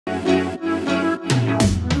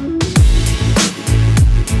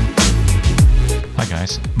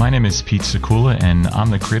guys, my name is Pete Sekula and I'm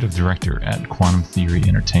the creative director at Quantum Theory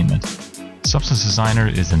Entertainment. Substance Designer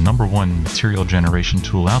is the #1 material generation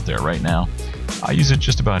tool out there right now. I use it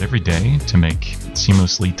just about every day to make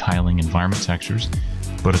seamlessly tiling environment textures,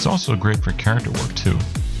 but it's also great for character work too.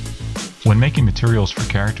 When making materials for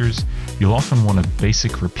characters, you'll often want a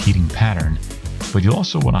basic repeating pattern, but you'll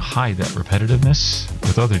also want to hide that repetitiveness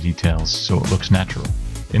with other details so it looks natural.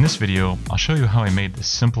 In this video, I'll show you how I made this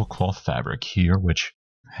simple cloth fabric here, which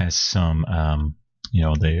has some,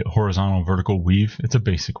 the horizontal vertical weave. It's a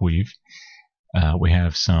basic weave. We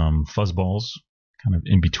have some fuzz balls kind of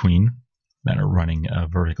in between that are running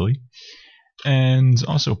vertically, and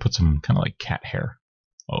also put some kind of like cat hair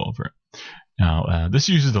all over it. Now, this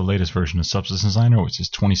uses the latest version of Substance Designer, which is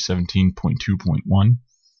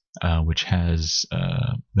 2017.2.1, which has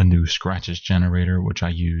the new scratches generator, which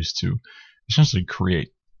I use to essentially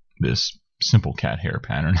create this simple cat hair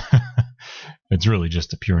pattern. It's really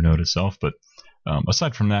just a pure node itself, but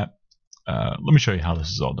aside from that, let me show you how this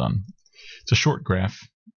is all done. It's a short graph,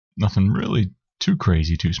 nothing really too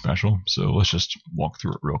crazy, too special, so let's just walk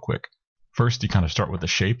through it real quick. First, you kind of start with the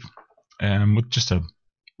shape, and with just a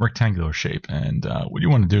rectangular shape, and what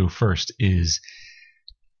you want to do first is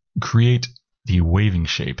create the waving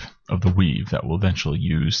shape of the weave that we'll eventually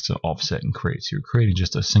use to offset and create. So you're creating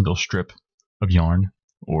just a single strip of yarn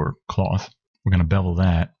or cloth. We're going to bevel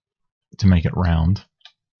that to make it round,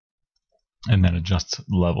 and then adjust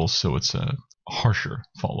levels so it's a harsher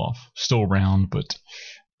fall off. Still round, but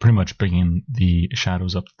pretty much bringing the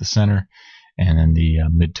shadows up to the center, and then the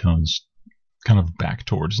midtones kind of back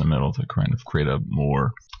towards the middle to kind of create a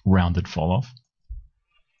more rounded fall off.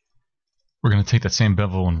 We're going to take that same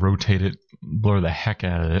bevel and rotate it, blur the heck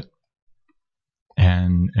out of it,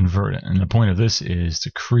 and invert it. And the point of this is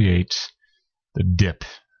to create the dip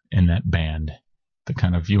in that band. The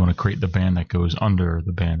kind of, you want to create the band that goes under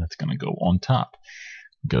the band that's going to go on top.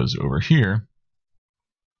 It goes over here.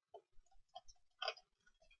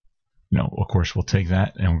 Of course, we'll take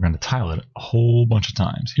that and we're going to tile it a whole bunch of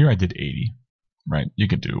times. Here I did 80, right? You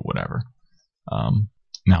could do whatever.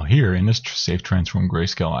 Now here in this Safe Transform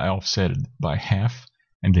Grayscale, I offset it by half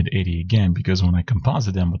and did 80 again, because when I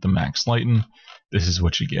composite them with the max lighten, this is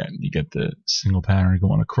what you get. You get the single pattern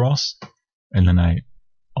going across, and then I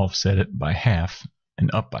offset it by half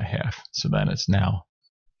and up by half, so that it's now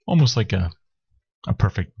almost like a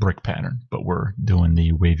perfect brick pattern, but we're doing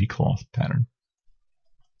the wavy cloth pattern.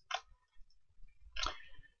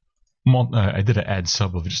 I did an add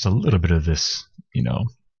sub of just a little bit of this,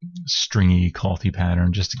 stringy, clothy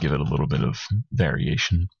pattern, just to give it a little bit of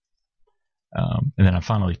variation. And then I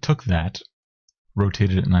finally took that,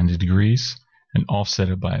 rotated it 90 degrees, and offset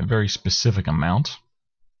it by a very specific amount.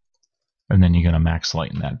 And then you're going to max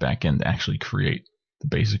lighten that back in to actually create the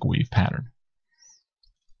basic weave pattern.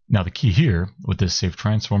 Now the key here with this Safe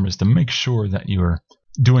Transform is to make sure that you're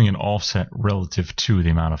doing an offset relative to the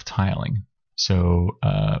amount of tiling. So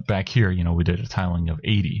back here, we did a tiling of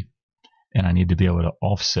 80, and I need to be able to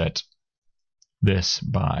offset this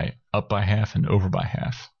by up by half and over by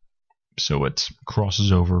half, so it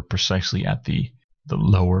crosses over precisely at the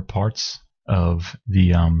lower parts of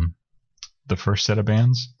the first set of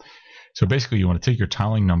bands. So basically, you want to take your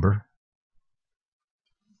tiling number,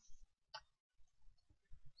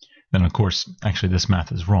 then of course, actually this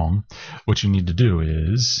math is wrong. What you need to do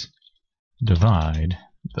is divide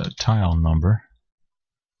the tile number.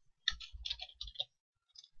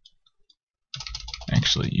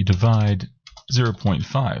 Actually, you divide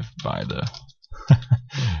 0.5 by the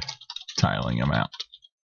tiling amount.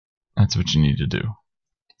 That's what you need to do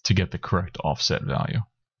to get the correct offset value.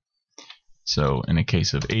 So in a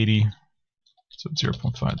case of 80, so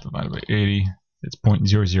 0.5 divided by 80, it's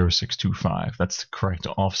 0.00625. That's the correct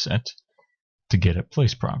offset to get it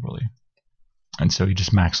placed properly. And so you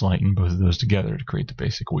just max lighten both of those together to create the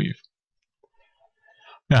basic weave.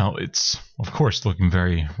 Now it's, of course, looking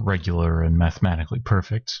very regular and mathematically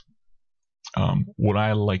perfect. What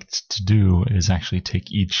I liked to do is actually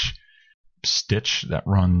take each stitch that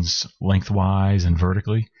runs lengthwise and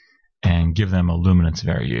vertically and give them a luminance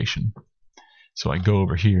variation. So I go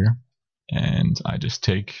over here and I just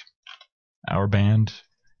take our band,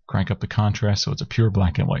 crank up the contrast so it's a pure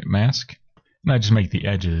black and white mask, and I just make the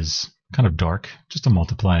edges kind of dark just to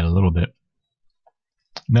multiply it a little bit.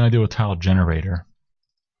 Then I do a tile generator,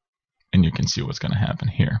 and you can see what's going to happen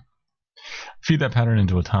here. Feed that pattern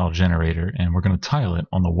into a tile generator, and we're going to tile it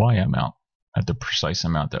on the Y amount at the precise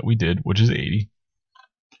amount that we did, which is 80.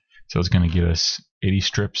 So it's going to give us 80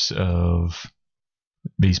 strips of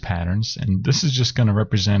these patterns, and this is just going to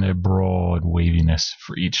represent a broad waviness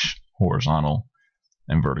for each horizontal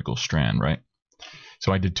and vertical strand, right?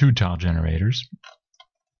 So I did 2 tile generators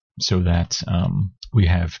so that we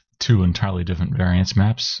have 2 entirely different variance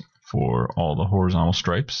maps for all the horizontal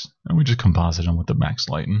stripes, and we just composite them with the max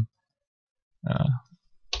lighten.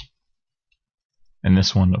 And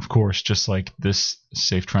this one, of course, just like this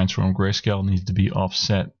safe transform grayscale, needs to be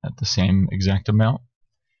offset at the same exact amount.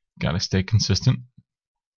 Got to stay consistent.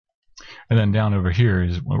 And then down over here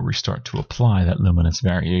is where we start to apply that luminance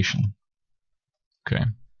variation. Okay.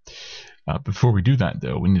 Before we do that,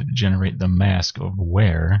 though, we need to generate the mask of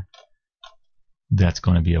where that's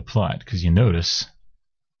going to be applied, because you notice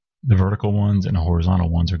the vertical ones and the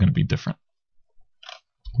horizontal ones are going to be different.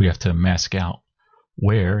 We have to mask out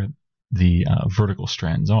where the vertical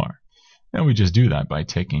strands are. And we just do that by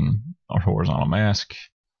taking our horizontal mask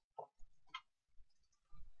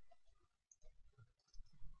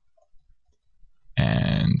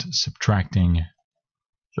and subtracting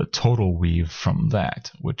the total weave from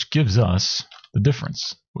that, which gives us the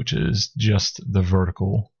difference, which is just the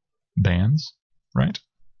vertical bands, right?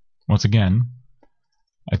 Once again,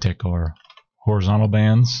 I take our horizontal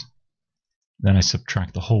bands, then I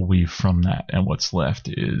subtract the whole weave from that, and what's left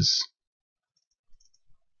is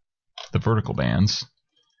the vertical bands.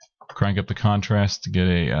 Crank up the contrast to get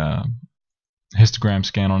a histogram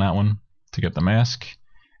scan on that one to get the mask,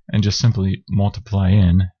 and just simply multiply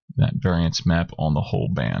in that variance map on the whole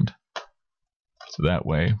band. So that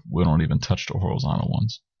way we don't even touch the horizontal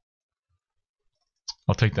ones.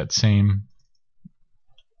 I'll take that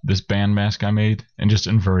this band mask I made and just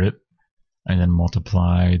invert it, and then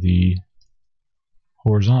multiply the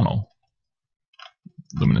horizontal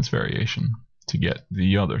luminance variation to get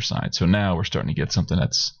the other side. So now we're starting to get something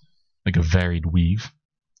that's like a varied weave.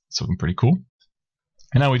 It's looking pretty cool.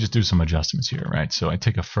 And now we just do some adjustments here, right? So I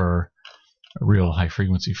take a fur, a real high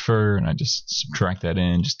frequency fur, and I just subtract that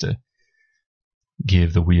in just to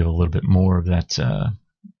give the weave a little bit more of that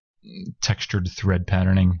textured thread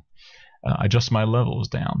patterning. I adjust my levels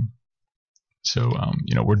down. So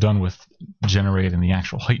we're done with generating the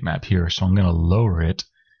actual height map here, so I'm going to lower it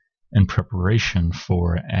in preparation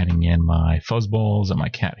for adding in my fuzz balls and my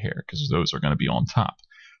cat hair, because those are going to be on top.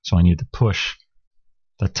 So I need to push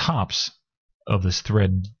the tops of this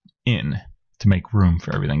thread in to make room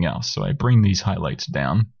for everything else. So I bring these highlights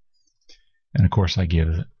down, and of course I give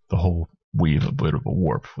the whole weave a bit of a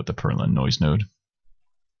warp with the Perlin noise node.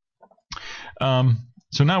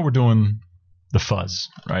 So now we're doing the fuzz,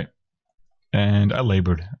 right? And I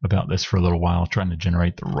labored about this for a little while, trying to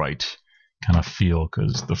generate the right kind of feel,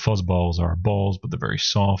 because the fuzz balls are balls, but they're very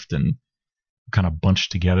soft and kind of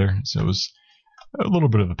bunched together. So it was a little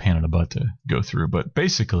bit of a pain in the butt to go through. But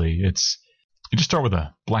basically, you just start with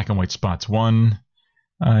a black and white spots 1.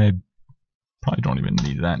 I probably don't even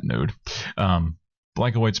need that node.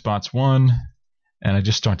 Black and white spots 1, and I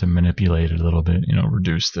just start to manipulate it a little bit.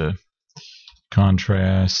 Reduce the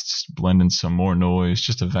contrast, blend in some more noise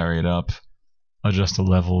just to vary it up. Adjust the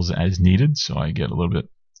levels as needed, so I get a little bit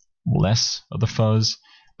less of the fuzz,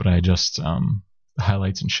 but I adjust the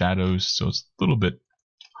highlights and shadows so it's a little bit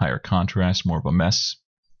higher contrast, more of a mess.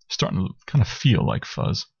 Starting to kind of feel like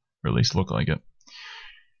fuzz, or at least look like it.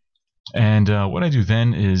 And what I do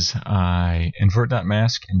then is I invert that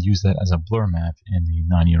mask and use that as a blur map in the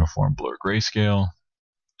non-uniform blur grayscale,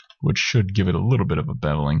 which should give it a little bit of a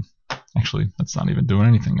beveling. Actually, that's not even doing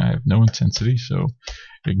anything. I have no intensity, so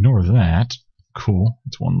ignore that. Cool,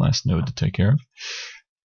 it's one less node to take care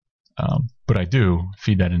of. But I do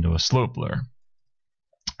feed that into a slope blur.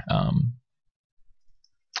 I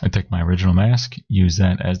take my original mask, use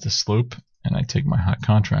that as the slope, and I take my hot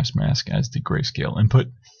contrast mask as the grayscale input.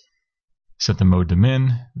 Set the mode to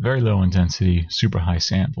min, very low intensity, super high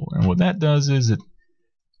sample. And what that does is it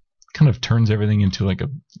kind of turns everything into like a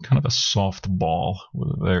kind of a soft ball with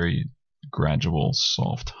a very gradual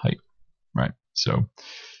soft height, right? So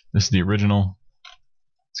this is the original.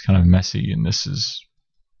 It's kind of messy, and this is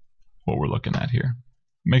what we're looking at here.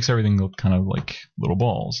 It makes everything look kind of like little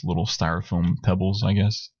balls, little styrofoam pebbles, I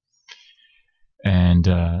guess. And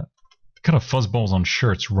kind of fuzz balls on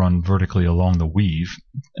shirts run vertically along the weave,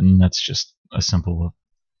 and that's just a simple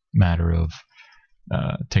matter of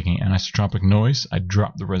taking anisotropic noise. I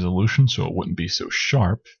dropped the resolution so it wouldn't be so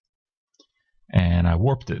sharp, and I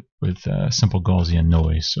warped it with simple Gaussian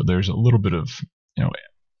noise. So there's a little bit of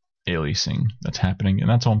aliasing that's happening, and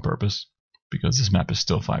that's on purpose because this map is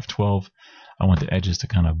still 512. I want the edges to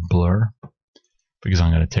kind of blur, because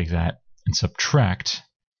I'm going to take that and subtract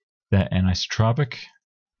that anisotropic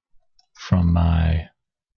from my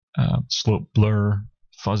slope blur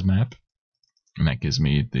fuzz map, and that gives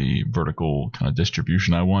me the vertical kind of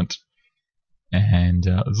distribution I want. And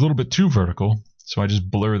it's a little bit too vertical, so I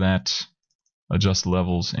just blur that adjust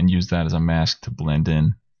levels and use that as a mask to blend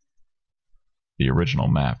in the original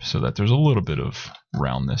map so that there's a little bit of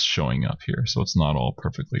roundness showing up here, so it's not all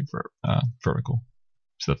perfectly vertical.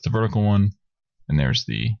 So that's the vertical one, and there's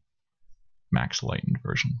the max lightened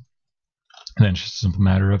version. And then it's just a simple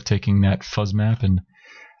matter of taking that fuzz map and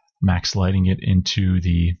max lighting it into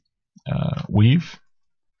the weave.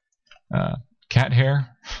 Cat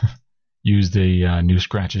hair, use the new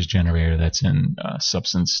scratches generator that's in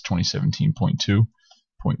Substance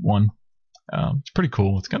 2017.2.1. It's pretty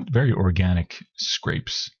cool. It's got very organic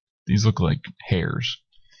scrapes. These look like hairs.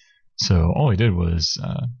 So all I did was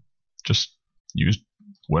just use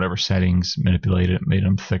whatever settings, manipulate it, made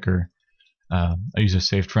them thicker. I use a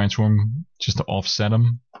safe transform just to offset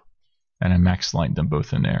them, and I max lightened them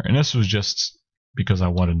both in there. And this was just because I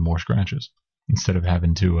wanted more scratches. Instead of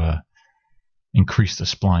having to increase the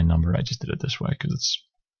spline number, I just did it this way because it's,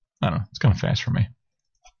 I don't know, it's kind of fast for me.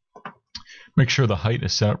 Make sure the height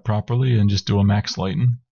is set up properly and just do a max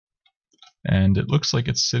lighten. And it looks like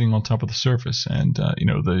it's sitting on top of the surface, and you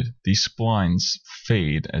know, these splines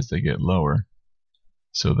fade as they get lower.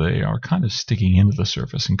 So they are kind of sticking into the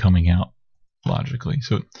surface and coming out logically.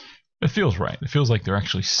 So it feels right. It feels like they're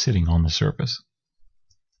actually sitting on the surface.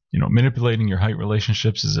 You know, manipulating your height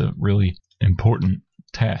relationships is a really important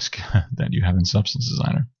task that you have in Substance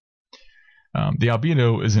Designer. The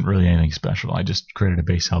albedo isn't really anything special. I just created a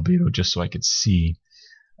base albedo just so I could see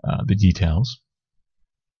the details.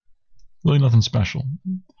 Really nothing special.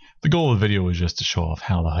 The goal of the video was just to show off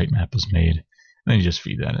how the height map was made. And then you just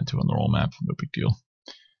feed that into a normal map. No big deal.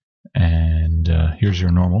 And here's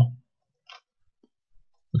your normal.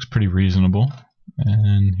 Looks pretty reasonable.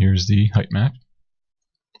 And here's the height map.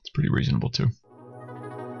 It's pretty reasonable too.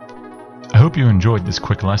 I hope you enjoyed this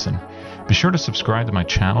quick lesson. Be sure to subscribe to my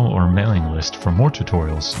channel or mailing list for more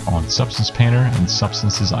tutorials on Substance Painter and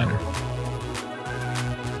Substance Designer.